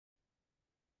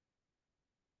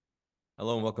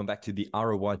Hello and welcome back to the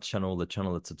ROI channel, the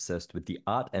channel that's obsessed with the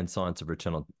art and science of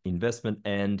return on investment.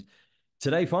 And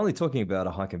today, finally talking about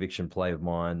a high conviction play of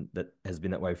mine that has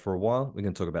been that way for a while. We're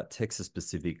going to talk about Texas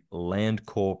Pacific Land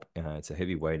Corp. It's a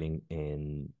heavy weighting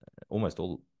in almost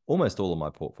all of my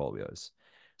portfolios.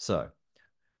 So,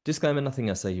 disclaimer,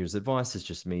 nothing I say here is advice. It's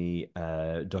just me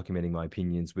documenting my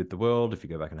opinions with the world. If you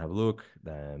go back and have a look,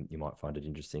 you might find it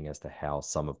interesting as to how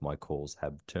some of my calls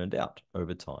have turned out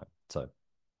over time. So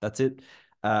that's it.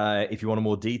 If you want a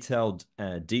more detailed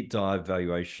deep dive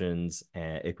valuations,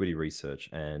 equity research,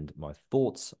 and my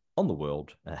thoughts on the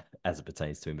world as it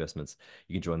pertains to investments,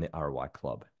 you can join the ROI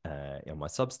Club on my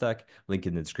Substack. Link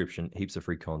in the description. Heaps of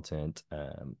free content.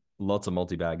 Lots of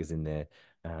multi-baggers in there.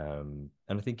 And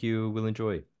I think you will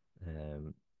enjoy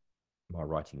my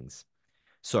writings.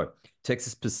 So,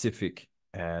 Texas Pacific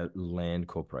Land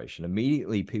Corporation.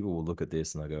 Immediately, people will look at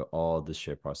this and they go, "Oh, the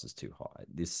share price is too high.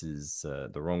 This is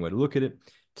the wrong way to look at it."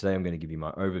 Today, I'm going to give you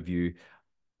my overview.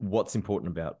 What's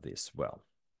important about this? Well,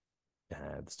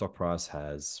 the stock price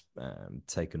has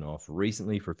taken off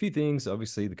recently for a few things.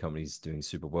 Obviously, the company's doing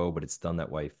super well, but it's done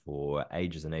that way for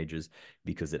ages and ages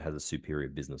because it has a superior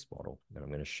business model. And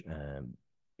I'm going to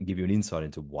give you an insight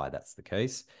into why that's the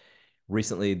case.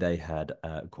 Recently, they had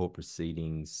court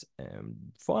proceedings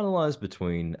finalized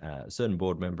between a certain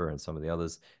board member and some of the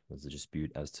others. There was a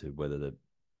dispute as to whether the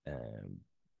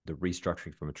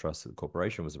restructuring from a trust to the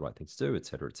corporation was the right thing to do, et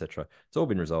cetera, et cetera. It's all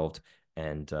been resolved,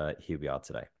 and here we are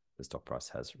today. The stock price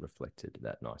has reflected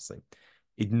that nicely.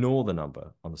 Ignore the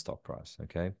number on the stock price,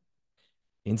 okay?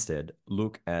 Instead,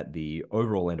 look at the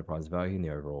overall enterprise value and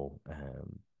the overall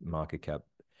market cap.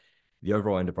 The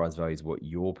overall enterprise value is what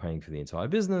you're paying for the entire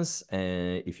business,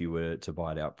 and if you were to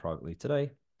buy it out privately today,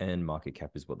 and market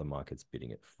cap is what the market's bidding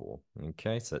it for.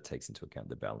 Okay, so that takes into account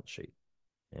the balance sheet,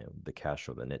 the cash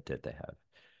or the net debt they have.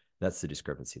 That's the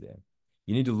discrepancy there.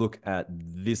 You need to look at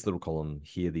this little column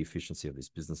here, the efficiency of this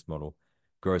business model.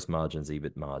 Gross margins,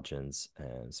 EBIT margins,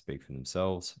 and speak for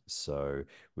themselves. So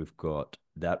we've got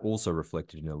that also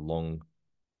reflected in a long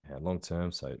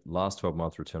term. So last 12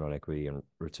 months return on equity and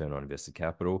return on invested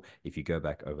capital. If you go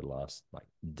back over the last like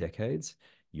decades,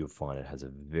 you'll find it has a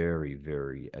very,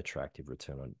 very attractive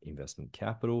return on investment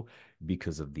capital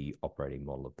because of the operating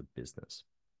model of the business.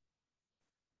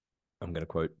 I'm going to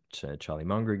quote Charlie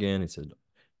Munger again. He said,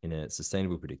 in a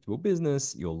sustainable, predictable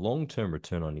business, your long-term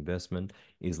return on investment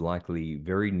is likely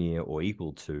very near or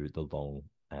equal to the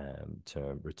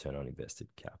long-term return on invested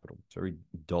capital. So every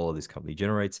dollar this company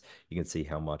generates, you can see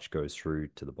how much goes through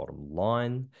to the bottom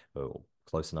line, or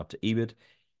close enough to EBIT.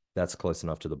 That's close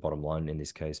enough to the bottom line in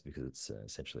this case because it's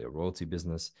essentially a royalty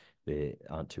business. There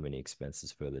aren't too many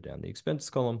expenses further down the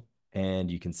expense column.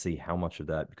 And you can see how much of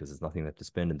that, because there's nothing left to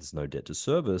spend and there's no debt to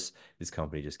service, this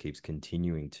company just keeps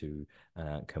continuing to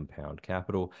compound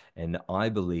capital. And I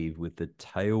believe with the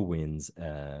tailwinds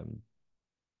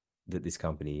that this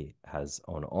company has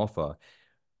on offer,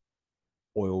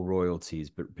 oil royalties,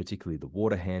 but particularly the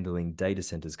water handling, data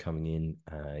centers coming in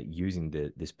using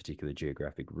this particular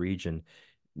geographic region,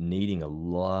 needing a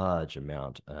large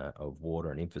amount of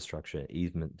water and infrastructure,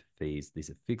 easement fees. These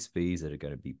are fixed fees that are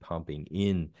going to be pumping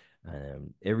in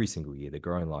every single year. They're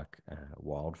growing like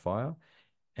wildfire.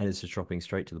 And it's just dropping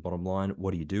straight to the bottom line.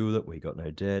 What do you do with it? Well, you got no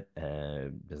debt.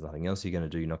 There's nothing else you're going to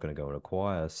do. You're not going to go and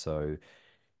acquire. So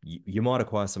you might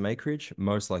acquire some acreage.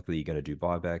 Most likely, you're going to do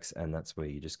buybacks, and that's where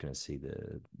you're just going to see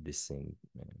this thing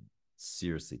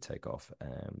seriously take off.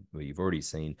 Where you've already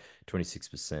seen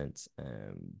 26%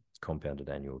 compounded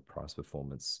annual price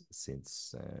performance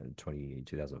since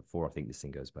 2004. I think this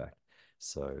thing goes back.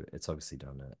 So it's obviously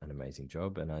done an amazing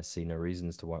job, and I see no reason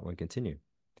as to why it won't continue.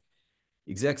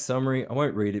 Exact summary, I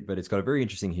won't read it, but it's got a very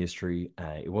interesting history.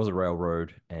 It was a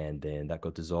railroad, and then that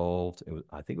got dissolved.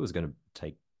 I think it was going to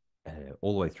take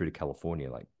all the way through to California,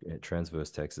 like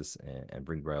transverse Texas and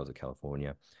bring rail to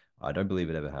California. I don't believe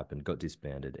it ever happened. Got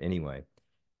disbanded anyway.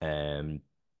 Um,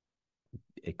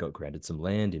 it got granted some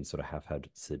land in sort of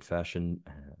half-hazard fashion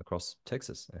across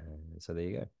Texas. So there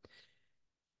you go.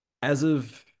 As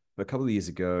of a couple of years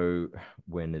ago,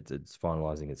 when it's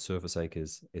finalizing its surface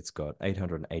acres, it's got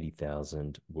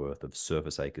 880,000 worth of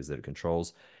surface acres that it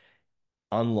controls.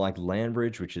 Unlike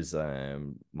Landbridge, which is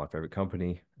my favorite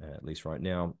company, at least right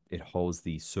now, it holds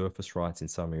the surface rights in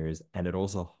some areas, and it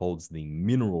also holds the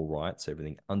mineral rights,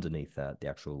 everything underneath that, the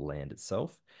actual land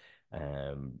itself,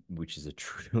 which is a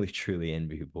truly, truly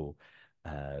enviable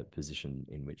position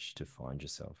in which to find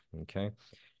yourself. Okay.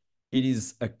 It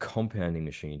is a compounding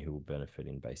machine who will benefit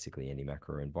in basically any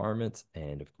macro environment.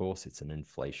 And of course, it's an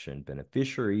inflation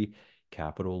beneficiary,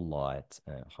 capital light,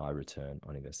 high return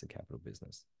on invested capital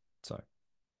business. So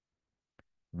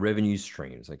Revenue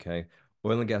streams, okay?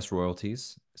 Oil and gas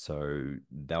royalties. So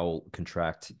they'll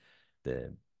contract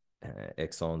the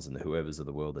Exxons and the whoever's of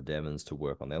the world, the Devons, to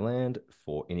work on their land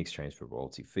for in exchange for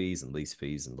royalty fees and lease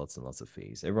fees and lots of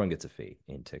fees. Everyone gets a fee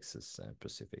in Texas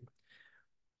Pacific.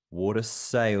 Water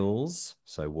sales,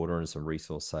 so water and some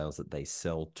resource sales that they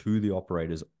sell to the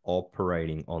operators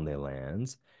operating on their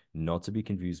lands, not to be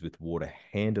confused with water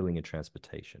handling and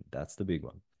transportation. That's the big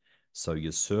one. So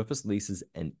your surface leases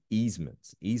and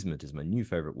easements. Easement is my new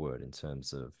favorite word in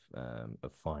terms of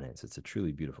finance. It's a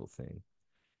truly beautiful thing.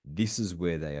 This is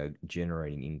where they are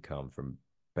generating income from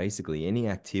basically any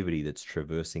activity that's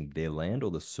traversing their land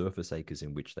or the surface acres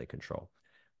in which they control.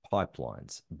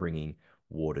 Pipelines bringing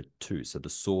water to, so the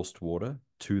sourced water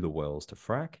to the wells to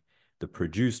frack, the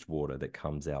produced water that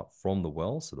comes out from the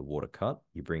well, so the water cut,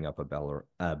 you bring up a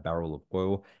barrel of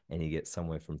oil and you get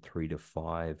somewhere from 3 to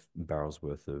 5 barrels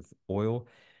worth of oil.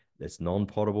 It's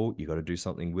non-potable. You got to do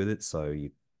something with it. So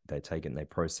they take it and they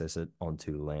process it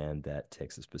onto land that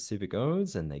Texas Pacific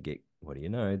owns, and they get, what do you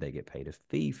know? They get paid a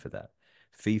fee for that.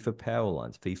 Fee for power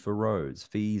lines, fee for roads,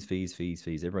 fees.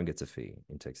 Everyone gets a fee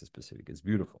in Texas Pacific. It's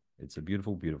beautiful. It's a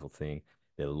beautiful, beautiful thing.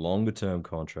 They're longer term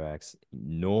contracts,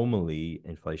 normally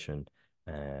inflation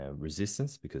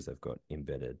resistance because they've got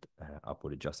embedded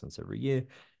upward adjustments every year.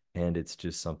 And it's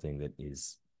just something that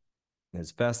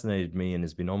has fascinated me and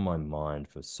has been on my mind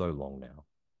for so long now.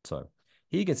 So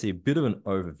here you can see a bit of an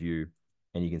overview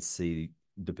and you can see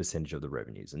the percentage of the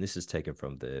revenues. And this is taken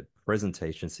from the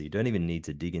presentation. So you don't even need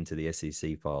to dig into the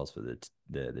SEC files for the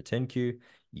 10Q.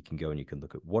 You can go and you can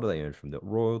look at what do they earn from the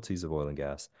royalties of oil and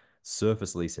gas,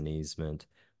 surface lease and easement,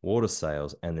 water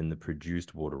sales, and then the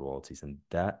produced water royalties. And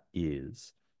that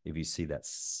is, if you see that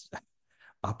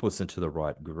upwards and to the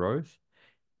right growth,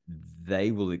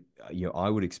 they will, I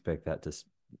would expect that to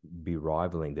be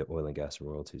rivaling the oil and gas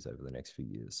royalties over the next few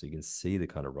years. So you can see the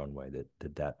kind of runway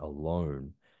that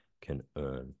alone can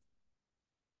earn.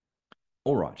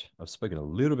 All right, I've spoken a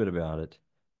little bit about it.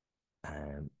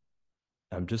 Um,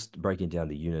 I'm just breaking down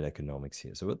the unit economics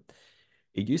here. So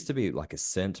it used to be like a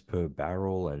cent per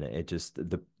barrel, and it just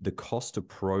the cost to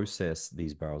process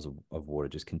these barrels of water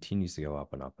just continues to go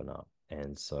up and up and up.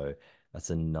 And so that's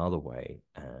another way.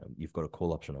 You've got a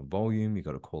call option on volume, you've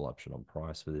got a call option on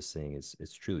price for this thing.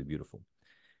 It's truly beautiful.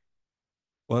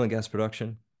 Oil and gas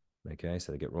production. Okay,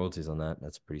 so they get royalties on that.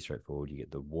 That's pretty straightforward. You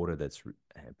get the water that's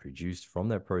produced from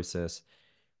that process.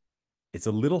 It's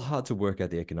a little hard to work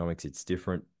out the economics. It's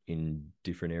different in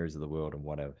different areas of the world and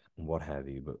what have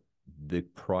you. But the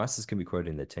prices can be quoted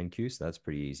in the 10Q, so that's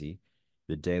pretty easy.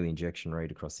 The daily injection rate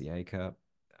across the ACAP,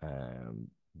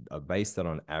 based that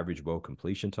on average well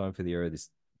completion time for the area. This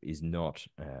is not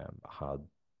hard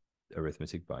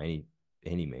arithmetic by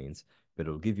any means, but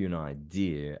it'll give you an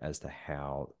idea as to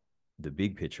how the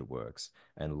big picture works.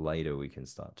 And later we can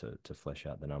start to flesh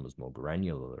out the numbers more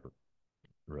granularly.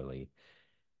 Really,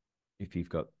 if you've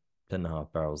got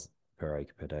 10.5 barrels per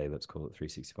acre per day, let's call it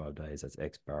 365 days, that's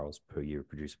X barrels per year of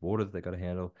produced water that they got to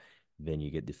handle. Then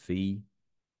you get the fee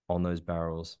on those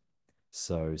barrels.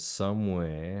 So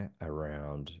somewhere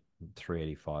around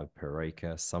 385 per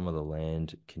acre. Some of the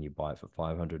land, can you buy it for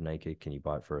 500 an acre? Can you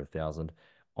buy it for 1,000?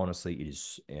 Honestly, it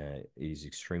is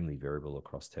extremely variable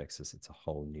across Texas. It's a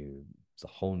whole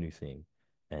new thing.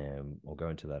 And we'll go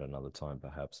into that another time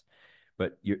perhaps.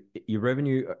 But your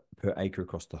revenue per acre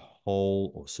across the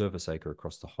whole, or surface acre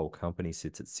across the whole company,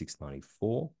 sits at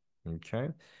 694.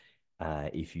 Okay.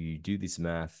 If you do this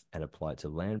math and apply it to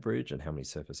Landbridge and how many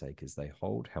surface acres they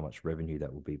hold, how much revenue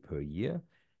that will be per year,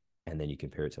 and then you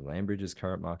compare it to Landbridge's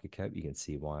current market cap, you can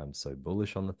see why I'm so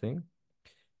bullish on the thing.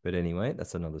 But anyway,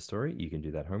 that's another story. You can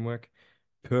do that homework.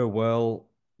 Per well,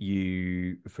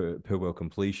 for per well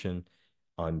completion,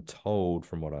 I'm told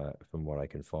from what I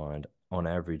can find, on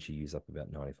average, you use up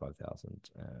about 95,000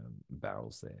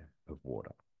 barrels there of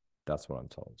water. That's what I'm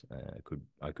told.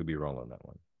 I could be wrong on that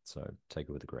one. So take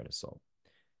it with a grain of salt.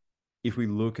 If we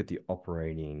look at the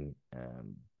operating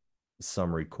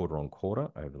summary quarter on quarter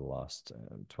over the last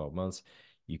 12 months,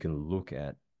 you can look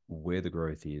at where the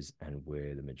growth is and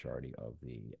where the majority of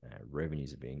the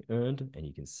revenues are being earned. And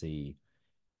you can see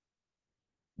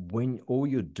when all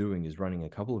you're doing is running a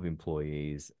couple of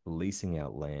employees, leasing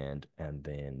out land, and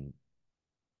then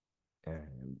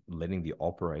letting the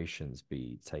operations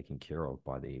be taken care of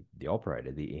by the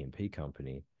operator, the E&P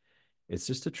company, it's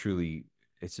just a truly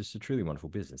wonderful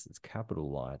business. It's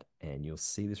capital light, and you'll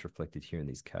see this reflected here in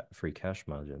these free cash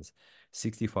margins.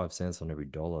 65 cents on every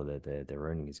dollar that they're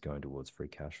earning is going towards free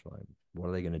cash flow. What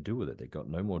are they going to do with it? They've got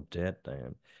no more debt.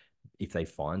 If they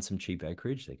find some cheap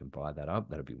acreage, they can buy that up.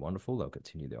 That'll be wonderful. They'll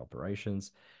continue their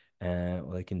operations. Or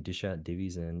they can dish out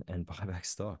divvies and buy back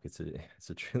stock. It's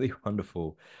a truly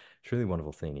wonderful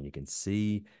thing. And you can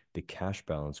see the cash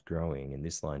balance growing in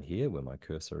this line here, where my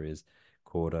cursor is,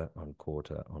 quarter on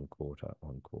quarter on quarter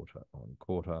on quarter on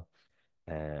quarter.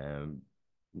 Um,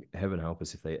 Heaven help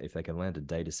us if they can land a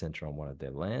data center on one of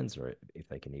their lands, or if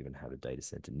they can even have a data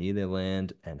center near their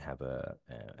land and have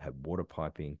water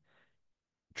piping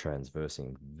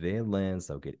transversing their lands.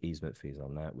 They'll get easement fees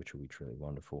on that, which will be truly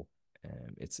wonderful.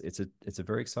 It's a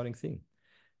very exciting thing.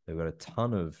 They've got a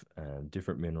ton of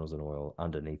different minerals and oil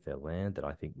underneath their land that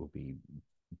I think will be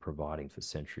providing for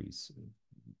centuries.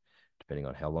 Depending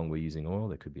on how long we're using oil,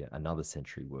 there could be another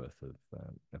century worth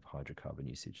of hydrocarbon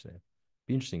usage there.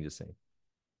 Be interesting to see.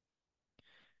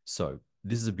 So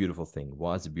this is a beautiful thing.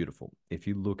 Why is it beautiful? If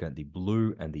you look at the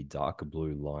blue and the darker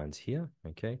blue lines here,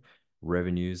 okay,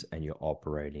 revenues and your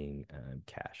operating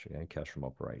cash, okay, cash from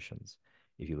operations.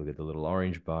 If you look at the little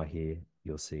orange bar here,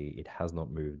 you'll see it has not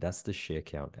moved. That's the share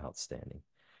count outstanding.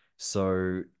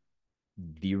 So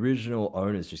the original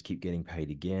owners just keep getting paid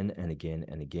again and again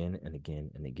and again and again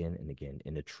and again and again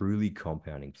in a truly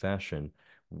compounding fashion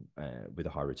with a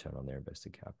high return on their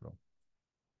invested capital.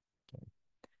 Okay.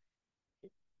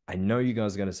 I know you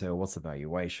guys are going to say, well, what's the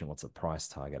valuation? What's the price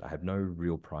target? I have no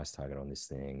real price target on this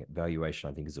thing. Valuation,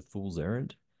 I think, is a fool's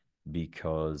errand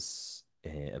because,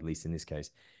 at least in this case,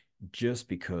 just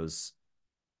because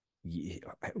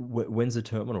when's the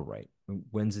terminal rate?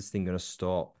 When's this thing going to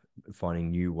stop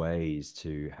finding new ways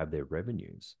to have their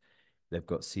revenues? They've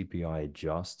got CPI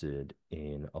adjusted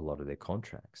in a lot of their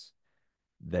contracts.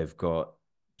 They've got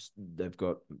they've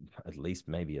got at least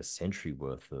maybe a century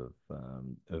worth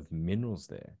of minerals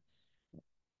there.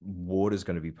 Water's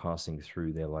going to be passing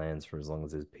through their lands for as long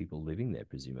as there's people living there,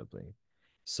 presumably.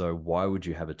 So why would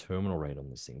you have a terminal rate on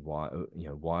this thing?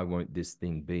 Why won't this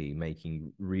thing be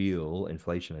making real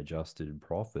inflation adjusted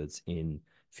profits in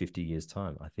 50 years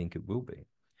time? I think it will be.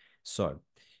 So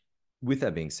with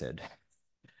that being said,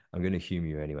 I'm going to humor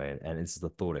you anyway, and this is the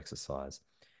thought exercise.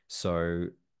 So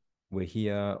we're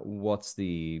here. What's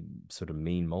the sort of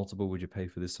mean multiple would you pay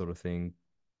for this sort of thing?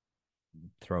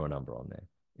 Throw a number on there.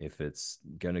 If it's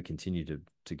going to continue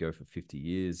to go for 50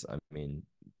 years, I mean,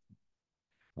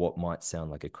 what might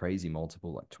sound like a crazy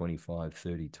multiple, like 25,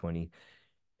 30, 20,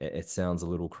 it sounds a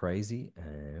little crazy.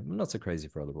 Not so crazy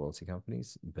for other royalty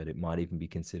companies, but it might even be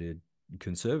considered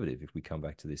conservative if we come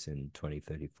back to this in 20,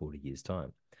 30, 40 years'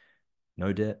 time.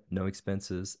 No debt, no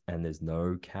expenses, and there's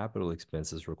no capital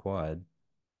expenses required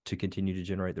to continue to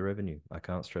generate the revenue. I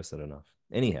can't stress that enough.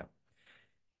 Anyhow,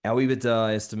 our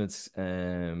EBITDA estimates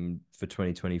for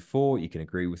 2024, you can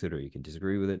agree with it or you can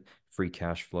disagree with it. Free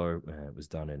cash flow was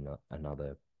done in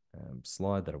another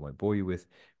slide that I won't bore you with.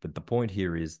 But the point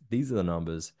here is these are the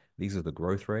numbers, these are the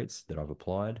growth rates that I've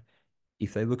applied.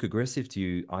 If they look aggressive to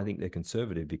you, I think they're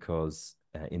conservative because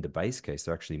in the base case,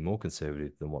 they're actually more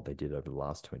conservative than what they did over the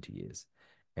last 20 years.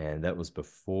 And that was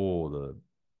before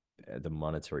the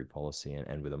monetary policy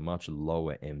and with a much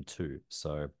lower M2.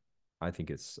 So I think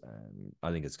it's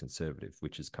conservative,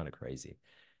 which is kind of crazy.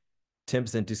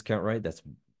 10% discount rate, that's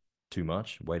too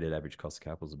much. Weighted average cost of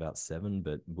capital is about 7,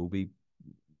 but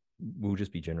we'll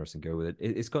just be generous and go with it.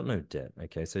 It's got no debt.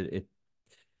 Okay, so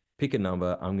pick a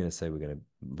number. I'm going to say we're going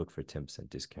to look for a 10%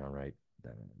 discount rate.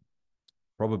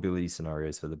 Probability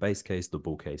scenarios for the base case, the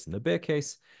bull case, and the bear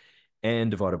case,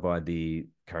 and divided by the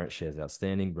current shares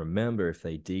outstanding. Remember, if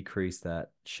they decrease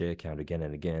that share count again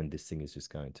and again, this thing is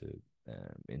just going to,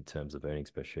 in terms of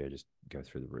earnings per share, just go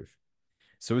through the roof.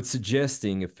 So it's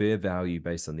suggesting a fair value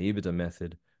based on the EBITDA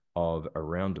method of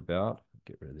around about,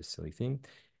 get rid of this silly thing,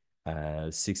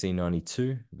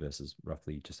 1692 versus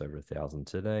roughly just over 1,000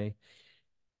 today.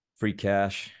 Free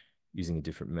cash using a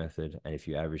different method, and if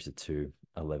you average the two,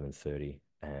 1130.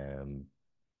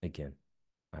 Again,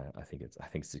 I think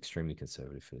it's extremely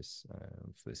conservative for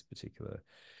this particular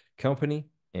company.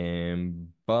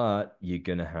 But you're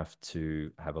gonna have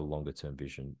to have a longer term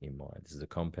vision in mind. This is a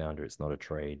compounder. It's not a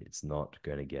trade. It's not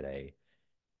going to get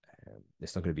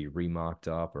it's not going to be remarked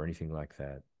up or anything like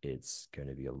that. It's going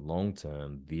to be a long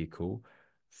term vehicle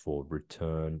for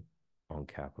return on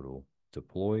capital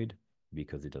deployed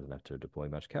because it doesn't have to deploy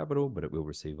much capital, but it will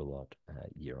receive a lot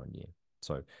year on year.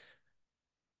 So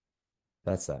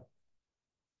that's that.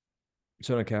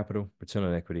 Return on capital, return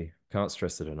on equity. Can't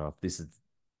stress it enough. This is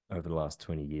over the last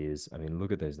 20 years. I mean,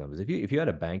 look at those numbers. If you had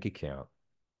a bank account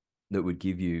that would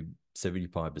give you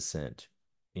 75%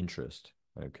 interest,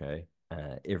 okay,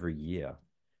 every year,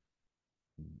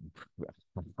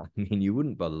 I mean, you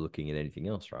wouldn't bother looking at anything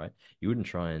else, right? You wouldn't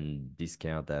try and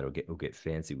discount that or get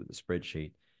fancy with the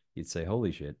spreadsheet. You'd say,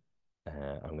 "Holy shit,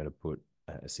 I'm going to put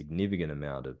a significant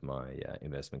amount of my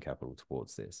investment capital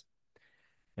towards this.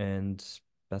 And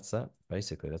that's that,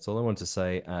 basically. That's all I want to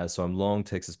say. So I'm long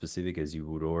Texas Pacific, as you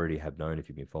would already have known if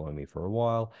you've been following me for a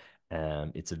while.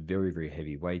 It's a very, very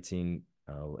heavy weighting.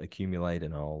 I'll accumulate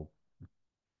and I'll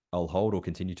hold or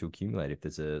continue to accumulate if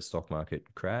there's a stock market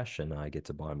crash and I get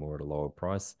to buy more at a lower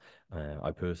price.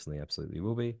 I personally absolutely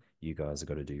will be. You guys have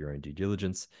got to do your own due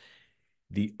diligence.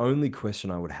 The only question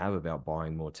I would have about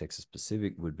buying more Texas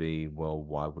Pacific would be, well,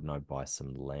 why wouldn't I buy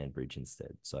some Landbridge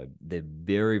instead? So they're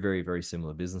very, very, very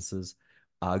similar businesses.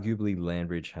 Arguably,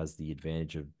 Landbridge has the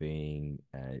advantage of being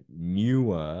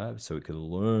newer, so it can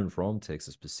learn from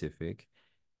Texas Pacific,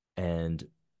 and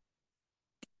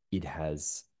it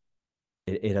has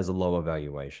it has a lower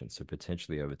valuation. So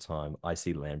potentially over time, I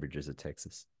see Landbridge as a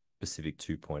Texas Pacific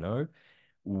 2.0,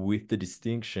 with the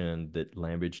distinction that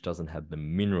Landbridge doesn't have the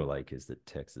mineral acres that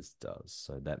Texas does.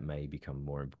 So that may become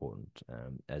more important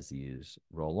as the years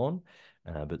roll on.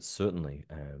 But certainly,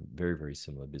 very, very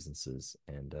similar businesses.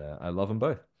 And I love them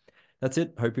both. That's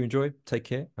it. Hope you enjoy. Take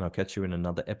care. And I'll catch you in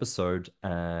another episode.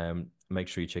 Make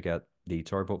sure you check out the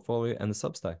Toro portfolio and the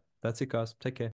Substack. That's it, guys. Take care.